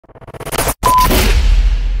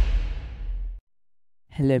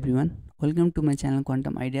Hello everyone, welcome to my channel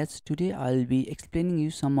Quantum Ideas. Today I'll be explaining you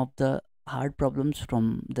some of the hard problems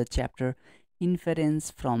from the chapter Inference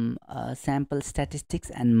from Sample Statistics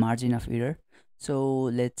and Margin of Error. So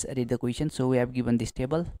let's read the question. So we have given this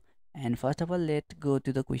table, and first of all let's go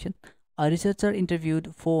to the question. A researcher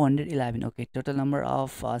interviewed 411, okay, total number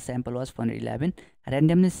of sample was 411,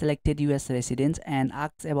 randomly selected US residents and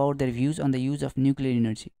asked about their views on the use of nuclear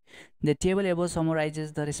energy. The table above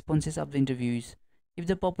summarizes the responses of the interviewees. If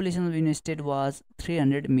the population of the United States was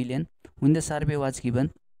 300 million when the survey was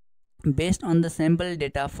given, based on the sample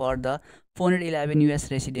data for the 411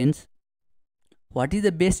 US residents, what is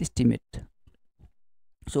the best estimate?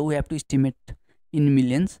 So we have to estimate in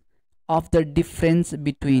millions of the difference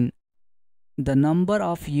between the number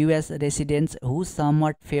of US residents who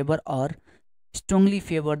somewhat favor or strongly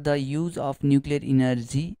favor the use of nuclear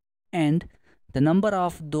energy and the number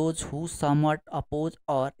of those who somewhat oppose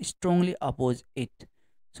or strongly oppose it.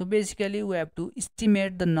 So basically we have to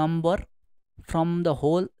estimate the number from the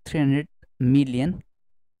whole 300 million,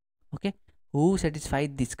 okay, who satisfy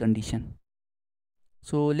this condition.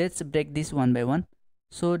 So let's break this one by one.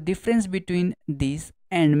 So difference between these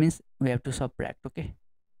and means we have to subtract, okay,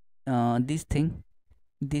 this thing,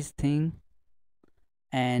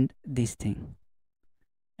 and this thing,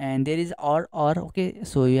 and there is or, okay,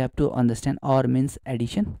 so you have to understand or means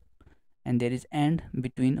addition, and there is and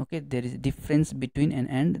between, okay, there is difference between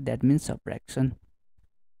and that means subtraction.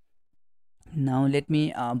 Now let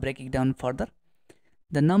me break it down further.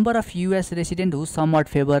 The number of US resident who somewhat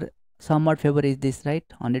favor is this, right?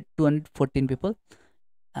 214 people,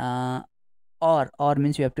 or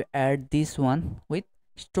means you have to add this one with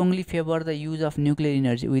strongly favor the use of nuclear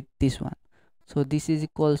energy with this one. So this is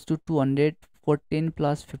equals to 214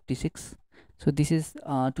 plus 56, so this is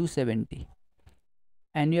 270,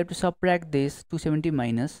 and you have to subtract this 270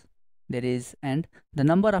 minus there is and the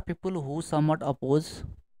number of people who somewhat oppose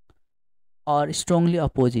or strongly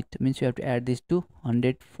oppose it means you have to add this to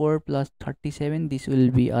 104 plus 37, this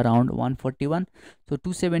will be around 141. So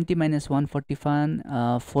 270 minus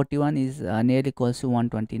 141 41 is nearly equals to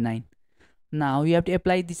 129. Now you have to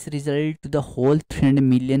apply this result to the whole 300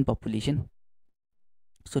 million population.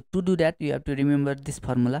 So to do that you have to remember this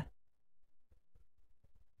formula,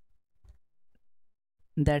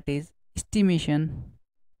 that is estimation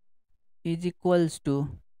is equals to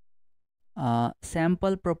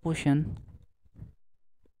sample proportion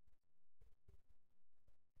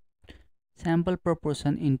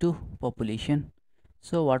into population.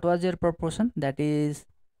 So what was your proportion? That is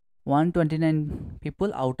 129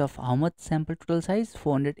 people out of how much sample total size?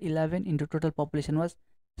 411 into total population was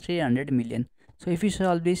 300 million. So if you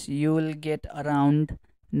solve this you will get around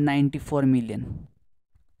 94 million.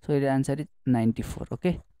 So the answer is 94.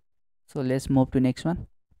 Okay, so let's move to next one.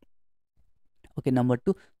 Okay, number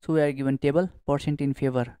 2. So we are given table percent in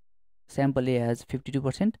favor. Sample A has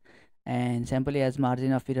 52% and sample A has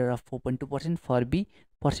margin of error of 4.2%. For B,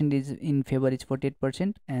 percentage in favor is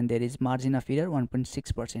 48% and there is margin of error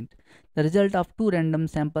 1.6%. The result of two random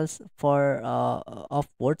samples for of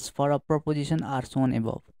votes for a proposition are shown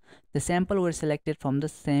above. The sample were selected from the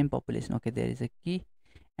same population. Okay, there is a key,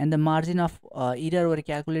 and the margin of error were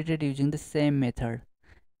calculated using the same method.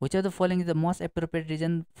 Which of the following is the most appropriate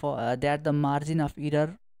reason for that the margin of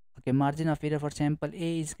error, okay, margin of error for sample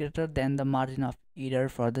A is greater than the margin of error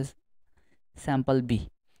for this sample B.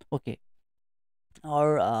 Okay,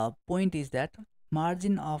 our point is that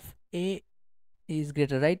margin of A is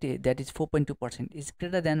greater, right? That is 4.2% is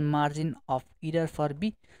greater than margin of error for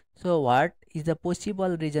B. So what is the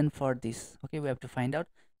possible reason for this? Okay, we have to find out.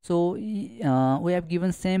 So we have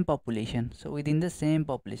given same population, so within the same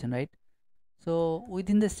population, right? So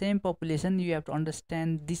within the same population you have to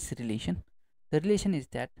understand this relation. The relation is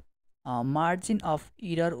that margin of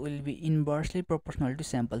error will be inversely proportional to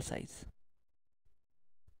sample size.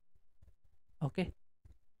 Okay,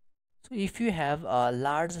 so if you have a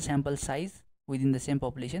large sample size within the same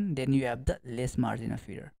population, then you have the less margin of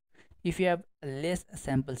error. If you have less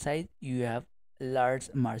sample size, you have large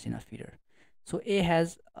margin of error. So A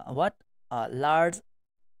has what? Large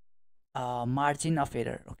margin of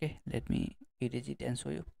error. Okay, let me erase it and show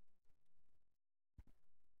you.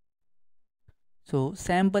 So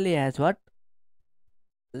sample A has what?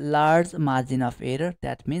 Large margin of error,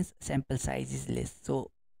 that means sample size is less.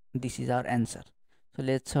 So this is our answer. So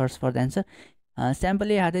let's search for the answer.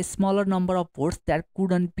 Sample A had a smaller number of votes that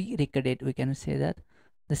couldn't be recorded. We can say that.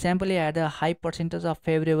 The sample A had a high percentage of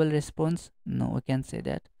favorable response. No, we can say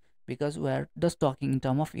that because we are just talking in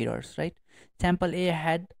terms of errors, right? Sample A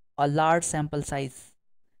had a large sample size.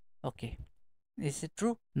 Okay, Is it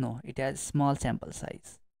true? No, it has small sample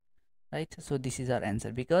size, right? So this is our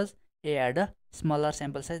answer, because A had a smaller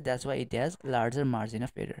sample size, that's why it has larger margin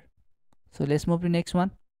of error. So let's move to next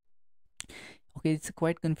one. Okay, it's a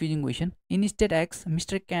quite confusing question. In state X,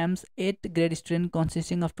 Mr. Cam's 8th grade student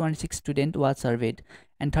consisting of 26 students was surveyed,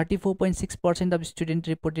 and 34.6% of students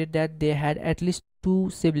reported that they had at least two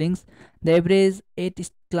siblings. The average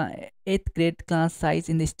 8th grade class size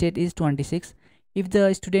in the state is 26. If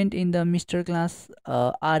the student in the Mr. class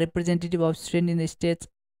are representative of students in the state's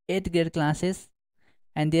 8th grade classes,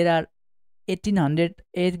 and there are 1800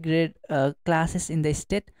 8th grade classes in the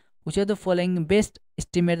state, which are the following best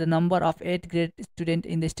estimate the number of 8th grade students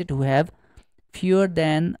in the state who have fewer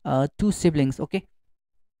than two siblings? Okay,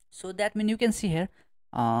 so that means you can see here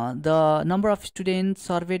the number of students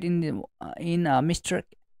surveyed in Mr.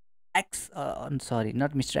 X, I'm sorry,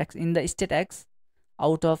 not Mr. X, in the state X,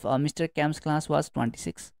 out of Mr. Cam's class was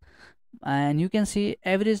 26, and you can see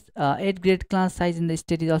average 8th grade class size in the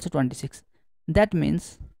state is also 26. That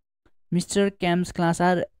means Mr. Cam's class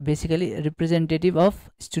are basically representative of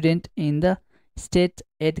student in the state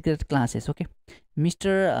 8th grade classes. Okay,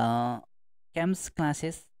 Mr. Cam's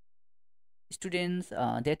classes students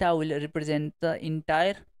data will represent the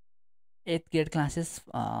entire 8th grade classes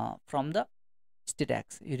from the state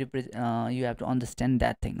X. You have to understand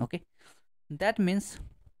that thing. Okay, that means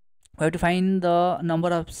we have to find the number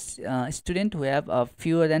of students who have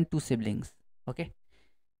fewer than two siblings. Okay,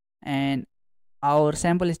 and our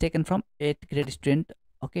sample is taken from 8th grade student.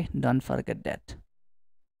 Okay, don't forget that.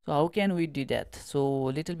 So how can we do that? So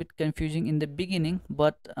little bit confusing in the beginning,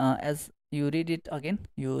 but as you read it again,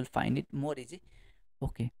 you will find it more easy.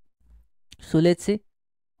 Okay, so let's say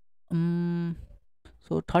so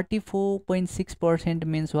 34.6%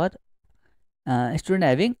 means what? Student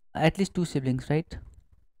having at least two siblings, right?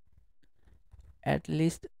 At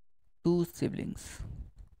least two siblings.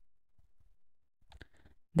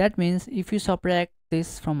 That means if you subtract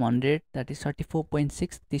this from 100, that is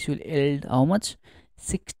 34.6, this will yield how much?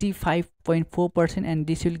 65.4%, and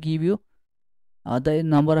this will give you the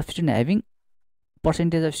number of students having,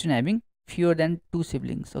 percentage of students having fewer than two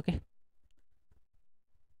siblings. Okay,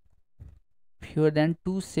 fewer than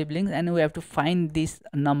two siblings, and we have to find this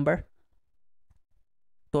number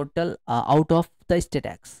total out of the state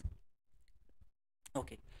X.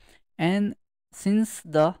 Okay, and since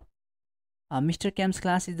the Mr. Cam's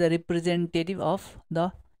class is the representative of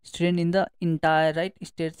the student in the entire right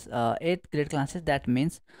state's 8th grade classes, that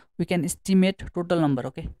means we can estimate total number.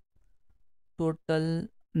 Okay, total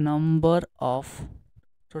number of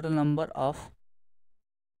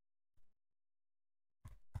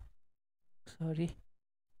sorry,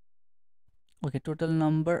 okay, total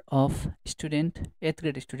number of student, 8th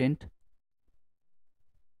grade student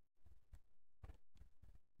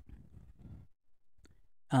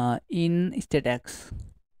in state X.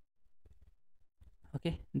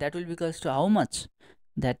 Okay, that will be equals to how much?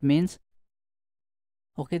 That means,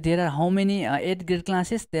 okay, there are how many 8th grade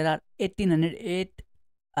classes? There are 1808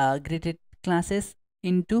 graded classes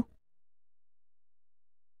into,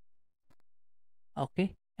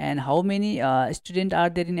 okay, and how many students are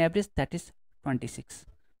there in average? That is 26.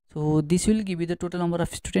 So this will give you the total number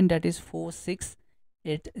of students, that is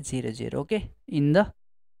 46800. Okay, in the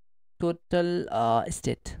total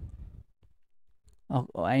state.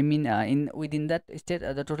 I mean in within that state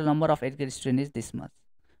the total number of 8th grade students is this much.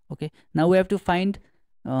 Okay, now we have to find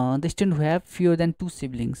the student who have fewer than two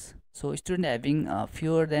siblings. So student having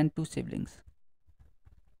fewer than two siblings,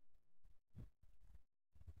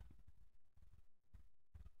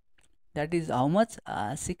 that is how much?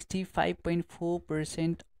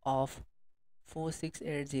 65.4% of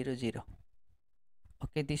 46800.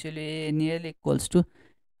 Okay, this will be nearly equals to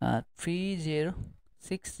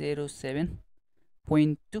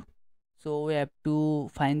 30607.2. so we have to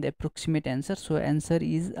find the approximate answer. So answer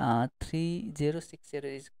is 3060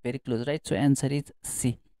 is very close, right? So answer is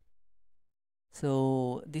C.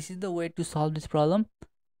 So this is the way to solve this problem,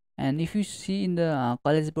 and if you see in the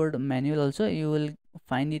college board manual also, you will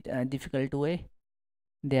find it a difficult way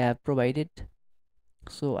they have provided.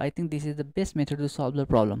 So I think this is the best method to solve the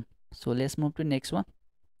problem. So let's move to next one.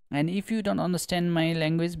 And if you don't understand my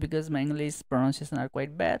language, because my English pronunciation are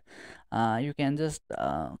quite bad, you can just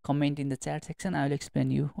comment in the chat section. I will explain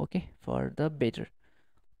you, okay, for the better.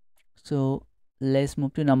 So let's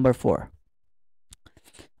move to number 4.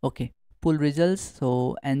 Okay, pool results.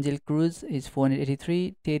 So Angel Cruz is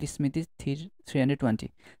 483, Terry Smith is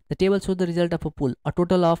 320. The table shows the result of a pool. A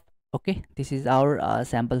total of, okay, this is our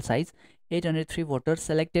sample size, 803 voters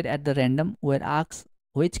selected at the random were asked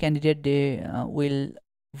which candidate they will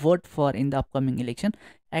vote for in the upcoming election.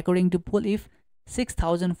 According to poll, if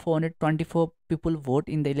 6,424 people vote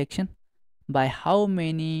in the election. By how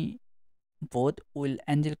many vote will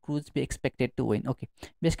Angel Cruz be expected to win? Okay,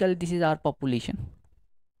 basically this is our population,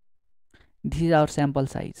 this is our sample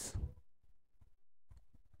size.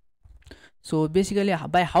 So basically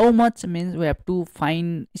by how much means we have to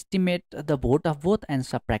find estimate the vote of both and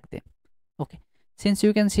subtract them. Okay, since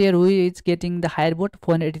you can see here who is getting the higher vote,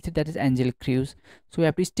 483, that is Angel Cruz. So we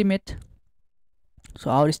have to estimate. So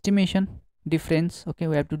our estimation difference, okay,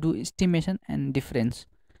 we have to do estimation and difference.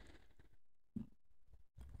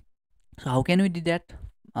 So how can we do that?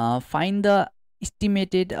 Find the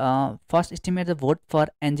estimated, first estimate the vote for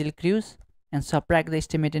Angel Cruz and subtract the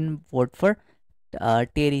estimated vote for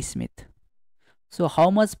Terry Smith. So how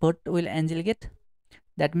much vote will Angel get?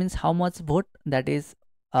 That means how much vote, that is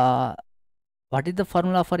what is the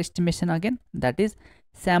formula for estimation again? That is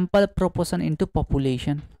sample proportion into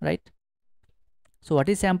population, right? So what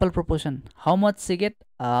is sample proportion? How much she get?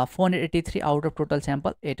 483 out of total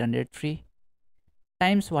sample 803,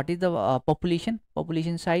 times what is the population?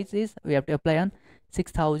 Population size is, we have to apply on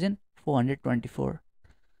 6,424.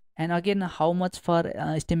 And again, how much for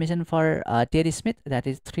estimation for Terry Smith? That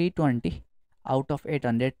is 320 out of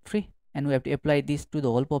 803, and we have to apply this to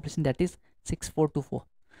the whole population, that is 6424.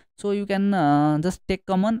 So you can just take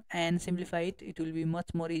common and simplify it, it will be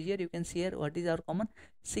much more easier. You can see here what is our common.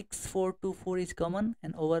 6424 is common,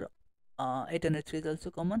 and over 803 is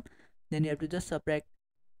also common. Then you have to just subtract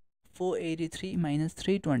 483 minus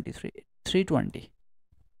 320.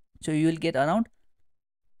 So you will get around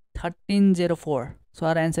 1304. So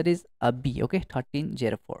our answer is a B. Okay,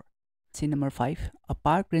 1304. See number 5. A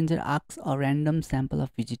park ranger asks a random sample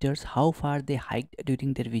of visitors how far they hiked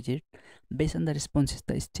during their visit. Based on the responses,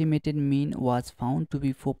 the estimated mean was found to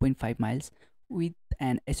be 4.5 miles with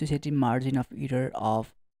an associated margin of error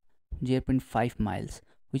of 0.5 miles.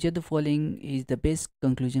 Which of the following is the best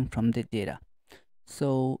conclusion from the data?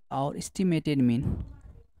 So our estimated mean,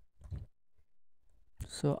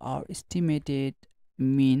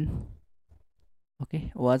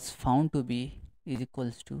 okay, was found to be is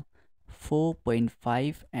equals to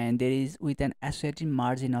 4.5, and there is with an associated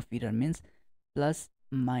margin of error, means plus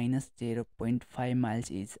minus 0.5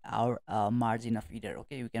 miles is our margin of error.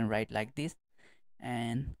 Okay, you can write like this,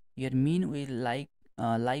 and your mean will lie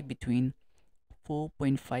between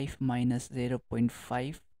 4.5 minus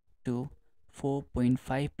 0.5 to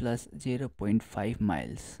 4.5 plus 0.5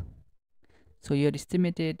 miles. So your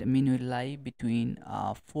estimated mean will lie between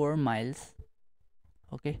 4 miles,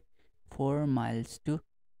 okay, 4 miles to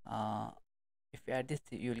if you add this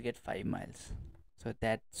you will get 5 miles. So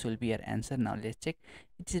that should be your answer. Now let's check.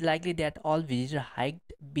 It is likely that all visitors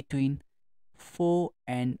hiked between 4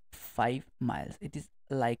 and 5 miles. It is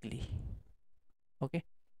likely, okay.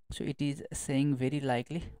 So it is saying very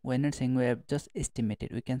likely. We're not saying we have just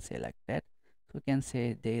estimated, we can say like that. So we can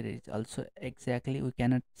say there is also exactly, we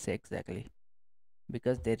cannot say exactly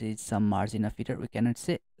because there is some margin of error. We cannot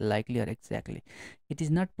say likely or exactly. It is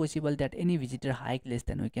not possible that any visitor hike less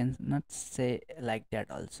than, we cannot say like that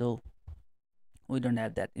also. We don't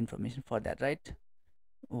have that information for that, right?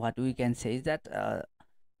 What we can say is that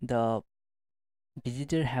the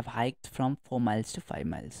visitor have hiked from 4 miles to 5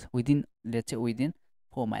 miles within, let's say within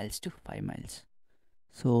 4 miles to 5 miles.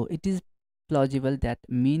 So it is plausible that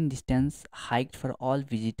mean distance hiked for all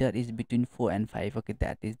visitor is between 4 and 5. Okay,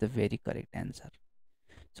 that is the very correct answer.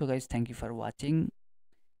 So guys, thank you for watching.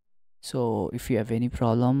 So if you have any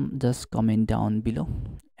problem, just comment down below,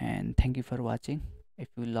 and thank you for watching. If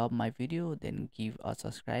you love my video, then give a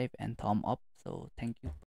subscribe and thumb up. So thank you.